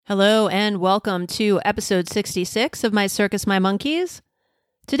Hello and welcome to episode 66 of My Circus, My Monkeys.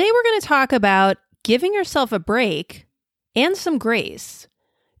 Today we're going to talk about giving yourself a break and some grace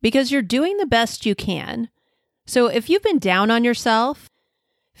because you're doing the best you can. So if you've been down on yourself,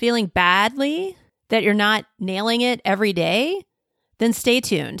 feeling badly that you're not nailing it every day, then stay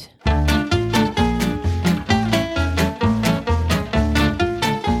tuned.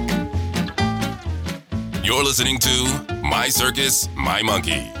 You're listening to My Circus, My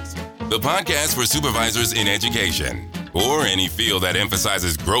Monkeys, the podcast for supervisors in education or any field that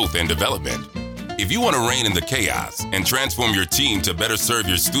emphasizes growth and development. If you want to rein in the chaos and transform your team to better serve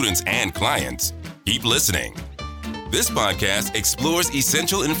your students and clients, keep listening. This podcast explores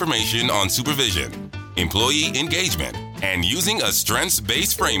essential information on supervision, employee engagement, and using a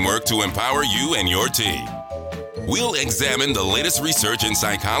strengths-based framework to empower you and your team. We'll examine the latest research in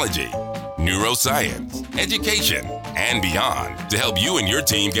psychology, neuroscience, education, and beyond to help you and your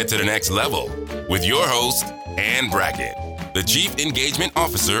team get to the next level with your host, Ann Brackett, the Chief Engagement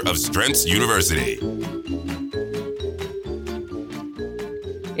Officer of Strengths University.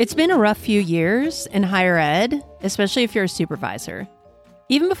 It's been a rough few years in higher ed, especially if you're a supervisor.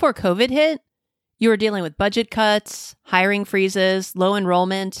 Even before COVID hit, you were dealing with budget cuts, hiring freezes, low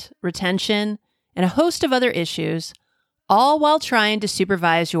enrollment, retention, and a host of other issues, all while trying to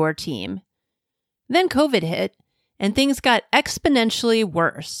supervise your team. Then COVID hit, and things got exponentially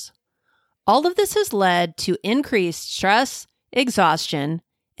worse. All of this has led to increased stress, exhaustion,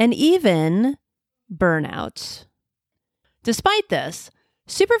 and even burnout. Despite this,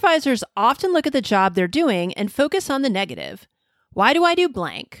 supervisors often look at the job they're doing and focus on the negative. Why do I do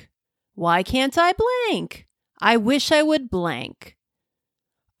blank? Why can't I blank? I wish I would blank.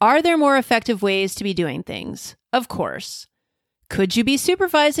 Are there more effective ways to be doing things? Of course. Could you be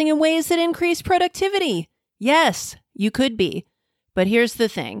supervising in ways that increase productivity? Yes, you could be. But here's the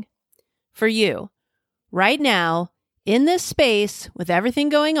thing. For you, right now, in this space with everything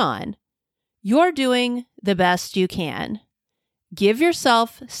going on, you're doing the best you can. Give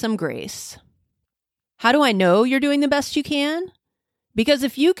yourself some grace. How do I know you're doing the best you can? Because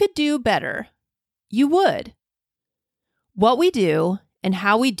if you could do better, you would. What we do and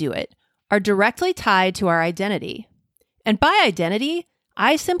how we do it are directly tied to our identity. And by identity,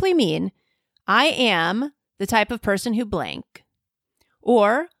 I simply mean I am the type of person who blank,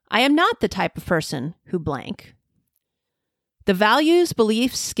 or I am not the type of person who blank. The values,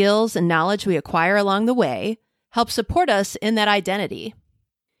 beliefs, skills, and knowledge we acquire along the way help support us in that identity.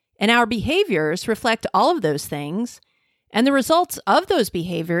 And our behaviors reflect all of those things, and the results of those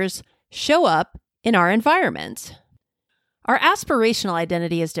behaviors show up in our environment. Our aspirational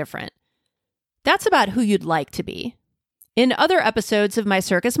identity is different. That's about who you'd like to be. In other episodes of My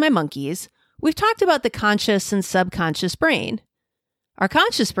Circus, My Monkeys, we've talked about the conscious and subconscious brain. Our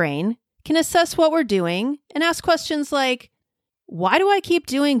conscious brain can assess what we're doing and ask questions like, why do I keep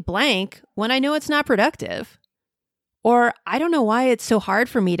doing blank when I know it's not productive? Or, I don't know why it's so hard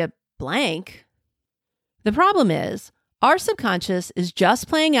for me to blank. The problem is, our subconscious is just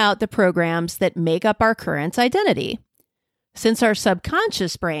playing out the programs that make up our current identity. Since our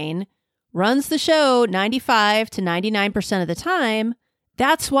subconscious brain runs the show 95 to 99% of the time,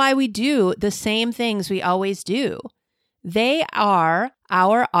 that's why we do the same things we always do. They are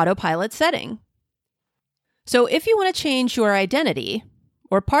our autopilot setting. So if you want to change your identity,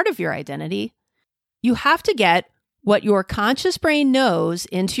 or part of your identity, you have to get what your conscious brain knows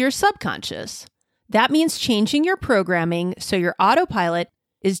into your subconscious. That means changing your programming so your autopilot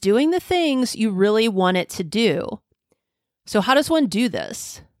is doing the things you really want it to do. So how does one do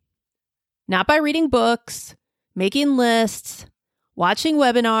this? Not by reading books, making lists, watching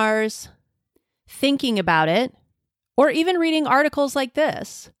webinars, thinking about it, or even reading articles like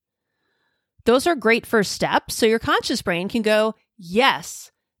this. Those are great first steps so your conscious brain can go,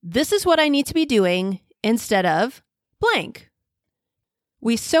 yes, this is what I need to be doing instead of blank.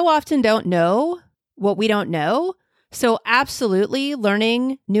 We so often don't know what we don't know, so absolutely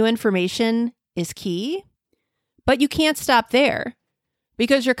learning new information is key, but you can't stop there.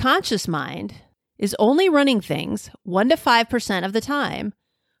 Because your conscious mind is only running things 1 to 5% of the time.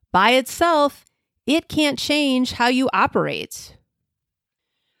 By itself, it can't change how you operate.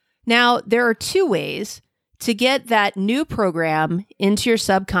 Now, there are 2 ways to get that new program into your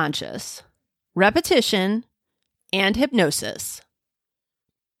subconscious: repetition and hypnosis.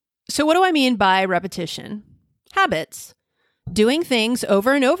 So what do I mean by repetition? Habits. Doing things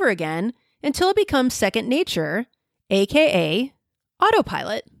over and over again until it becomes second nature, aka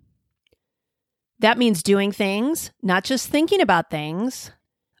autopilot. That means doing things, not just thinking about things.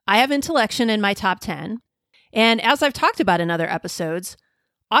 I have intellection in my top 10. And as I've talked about in other episodes,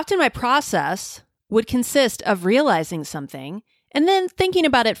 Often my process would consist of realizing something and then thinking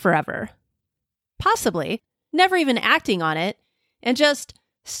about it forever. Possibly never even acting on it, and just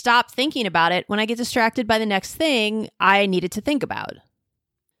stop thinking about it when I get distracted by the next thing I needed to think about.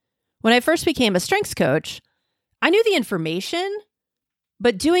 When I first became a strengths coach, I knew the information,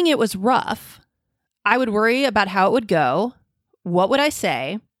 but doing it was rough. I would worry about how it would go, what would I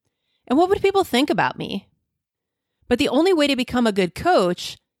say, and what would people think about me? But the only way to become a good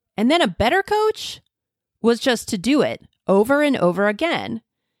coach, and then a better coach, was just to do it over and over again.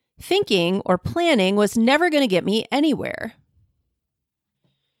 Thinking or planning was never going to get me anywhere.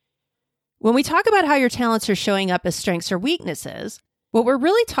 When we talk about how your talents are showing up as strengths or weaknesses, what we're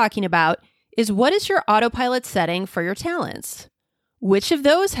really talking about is what is your autopilot setting for your talents? Which of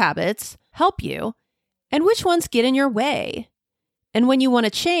those habits help you, and which ones get in your way? And when you want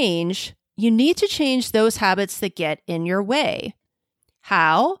to change, you need to change those habits that get in your way.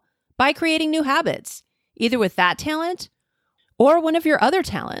 How? By creating new habits, either with that talent or one of your other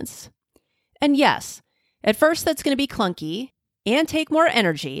talents. And yes, at first that's going to be clunky and take more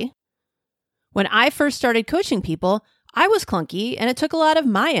energy. When I first started coaching people, I was clunky and it took a lot of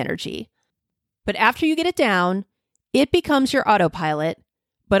my energy. But after you get it down, it becomes your autopilot,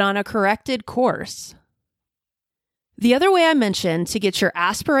 but on a corrected course. The other way I mentioned to get your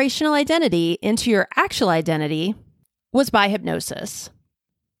aspirational identity into your actual identity was by hypnosis.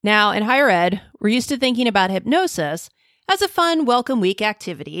 Now, in higher ed, we're used to thinking about hypnosis as a fun welcome week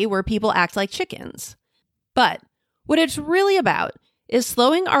activity where people act like chickens. But what it's really about is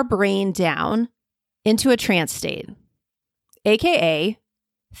slowing our brain down into a trance state, aka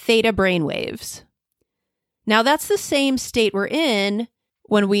theta brainwaves. Now, that's the same state we're in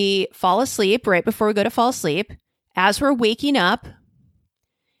when we fall asleep, right before we go to fall asleep, as we're waking up,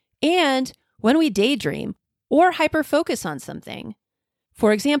 and when we daydream or hyper-focus on something.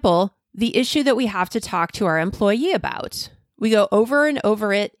 For example, the issue that we have to talk to our employee about. We go over and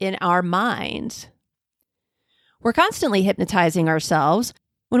over it in our mind. We're constantly hypnotizing ourselves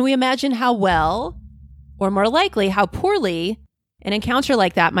when we imagine how well, or more likely, how poorly, an encounter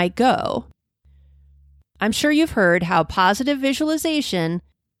like that might go. I'm sure you've heard how positive visualization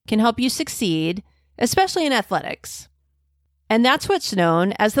can help you succeed, especially in athletics. And that's what's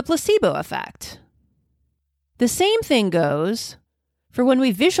known as the placebo effect. The same thing goes for when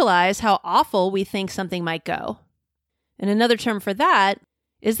we visualize how awful we think something might go. And another term for that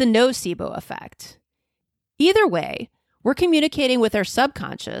is the nocebo effect. Either way, we're communicating with our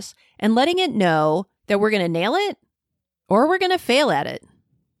subconscious and letting it know that we're going to nail it or we're going to fail at it.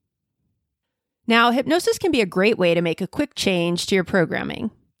 Now, hypnosis can be a great way to make a quick change to your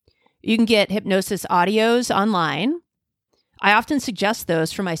programming. You can get hypnosis audios online. I often suggest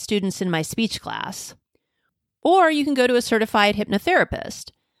those for my students in my speech class. Or you can go to a certified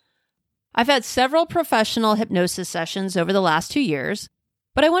hypnotherapist. I've had several professional hypnosis sessions over the last 2 years,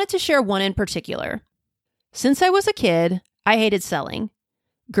 but I wanted to share one in particular. Since I was a kid, I hated selling.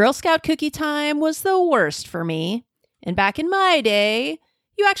 Girl Scout cookie time was the worst for me. And back in my day,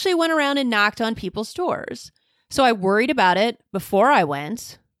 you actually went around and knocked on people's doors. So I worried about it before I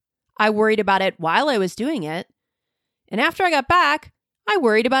went. I worried about it while I was doing it. And after I got back, I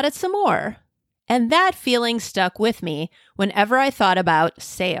worried about it some more. And that feeling stuck with me whenever I thought about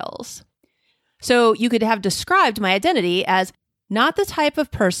sales. So you could have described my identity as not the type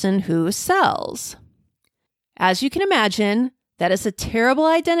of person who sells. As you can imagine, that is a terrible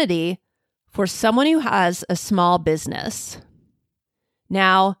identity for someone who has a small business.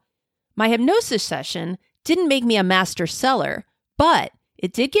 Now, my hypnosis session didn't make me a master seller, but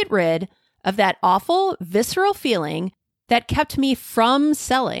it did get rid of that awful, visceral feeling that kept me from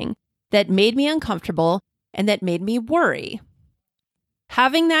selling, that made me uncomfortable, and that made me worry.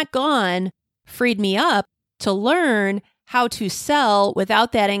 Having that gone freed me up to learn how to sell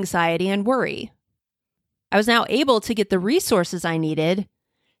without that anxiety and worry. I was now able to get the resources I needed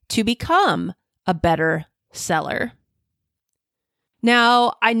to become a better seller.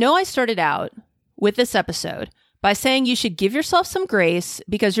 Now, I know I started out with this episode by saying you should give yourself some grace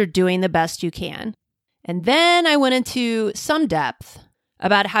because you're doing the best you can. And then I went into some depth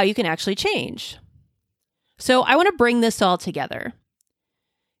about how you can actually change. So I want to bring this all together.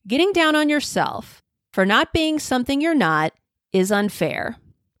 Getting down on yourself for not being something you're not is unfair.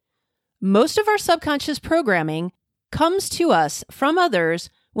 Most of our subconscious programming comes to us from others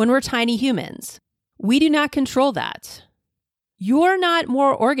when we're tiny humans. We do not control that. You're not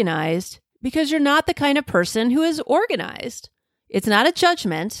more organized because you're not the kind of person who is organized. It's not a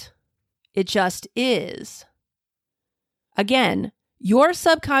judgment. It just is. Again, your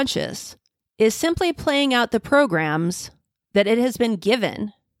subconscious is simply playing out the programs that it has been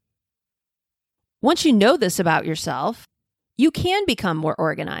given. Once you know this about yourself, you can become more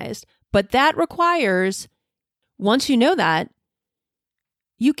organized, but that requires, once you know that,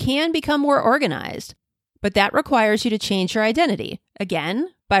 you can become more organized, but that requires you to change your identity, again,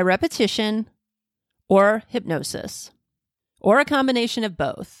 by repetition or hypnosis, or a combination of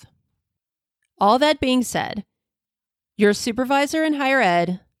both. All that being said, you're a supervisor in higher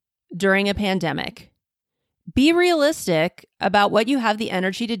ed during a pandemic. Be realistic about what you have the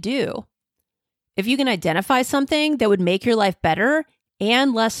energy to do. If you can identify something that would make your life better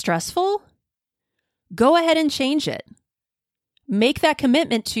and less stressful, go ahead and change it. Make that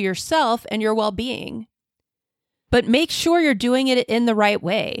commitment to yourself and your well-being. But make sure you're doing it in the right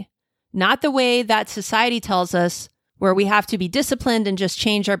way, not the way that society tells us where we have to be disciplined and just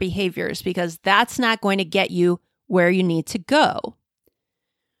change our behaviors, because that's not going to get you where you need to go.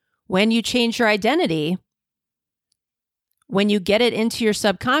 When you change your identity, when you get it into your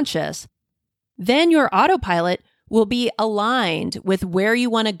subconscious, then your autopilot will be aligned with where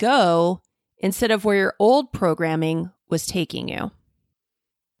you want to go instead of where your old programming was taking you.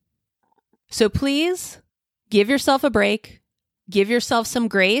 So please give yourself a break, give yourself some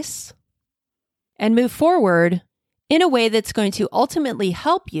grace, and move forward in a way that's going to ultimately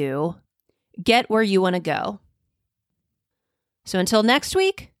help you get where you want to go. So until next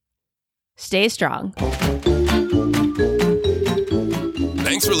week, stay strong.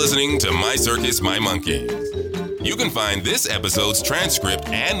 Thanks for listening to My Circus, My Monkeys. You can find this episode's transcript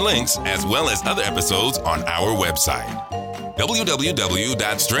and links, as well as other episodes, on our website,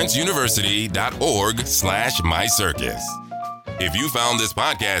 www.strengthsuniversity.org/mycircus. If you found this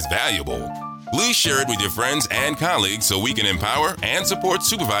podcast valuable, please share it with your friends and colleagues so we can empower and support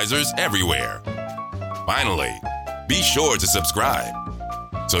supervisors everywhere. Finally, be sure to subscribe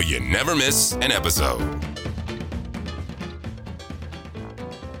so you never miss an episode.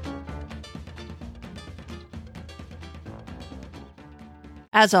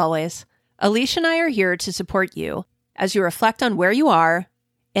 As always, Alicia and I are here to support you as you reflect on where you are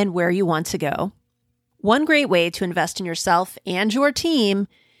and where you want to go. One great way to invest in yourself and your team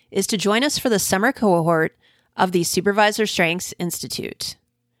is to join us for the summer cohort of the Supervisor Strengths Institute.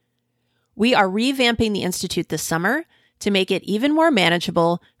 We are revamping the Institute this summer to make it even more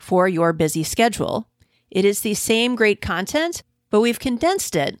manageable for your busy schedule. It is the same great content, but we've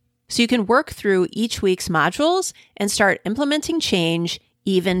condensed it so you can work through each week's modules and start implementing change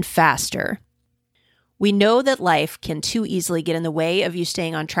even faster. We know that life can too easily get in the way of you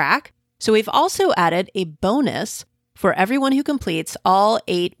staying on track, so we've also added a bonus for everyone who completes all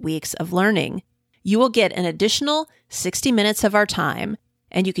 8 weeks of learning. You will get an additional 60 minutes of our time,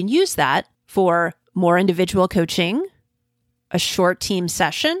 and you can use that for more individual coaching, a short team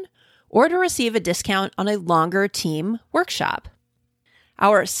session, or to receive a discount on a longer team workshop.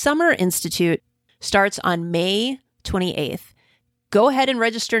 Our Summer Institute starts on May 28th. Go ahead and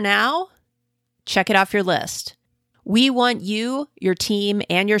register now. Check it off your list. We want you, your team,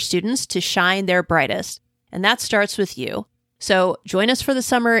 and your students to shine their brightest, and that starts with you. So join us for the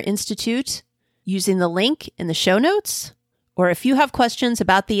Summer Institute using the link in the show notes, or if you have questions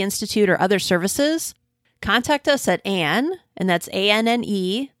about the Institute or other services, contact us at Anne, and that's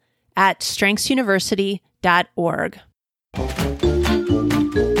ANNE, at strengthsuniversity.org.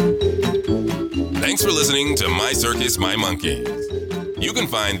 Thanks for listening to My Circus, My Monkeys. You can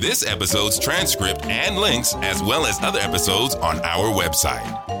find this episode's transcript and links, as well as other episodes, on our website,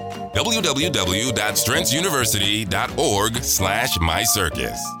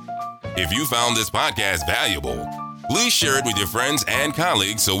 www.strengthsuniversity.org/mycircus. If you found this podcast valuable, please share it with your friends and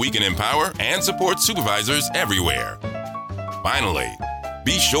colleagues so we can empower and support supervisors everywhere. Finally,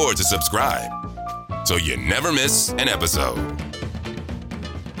 be sure to subscribe so you never miss an episode.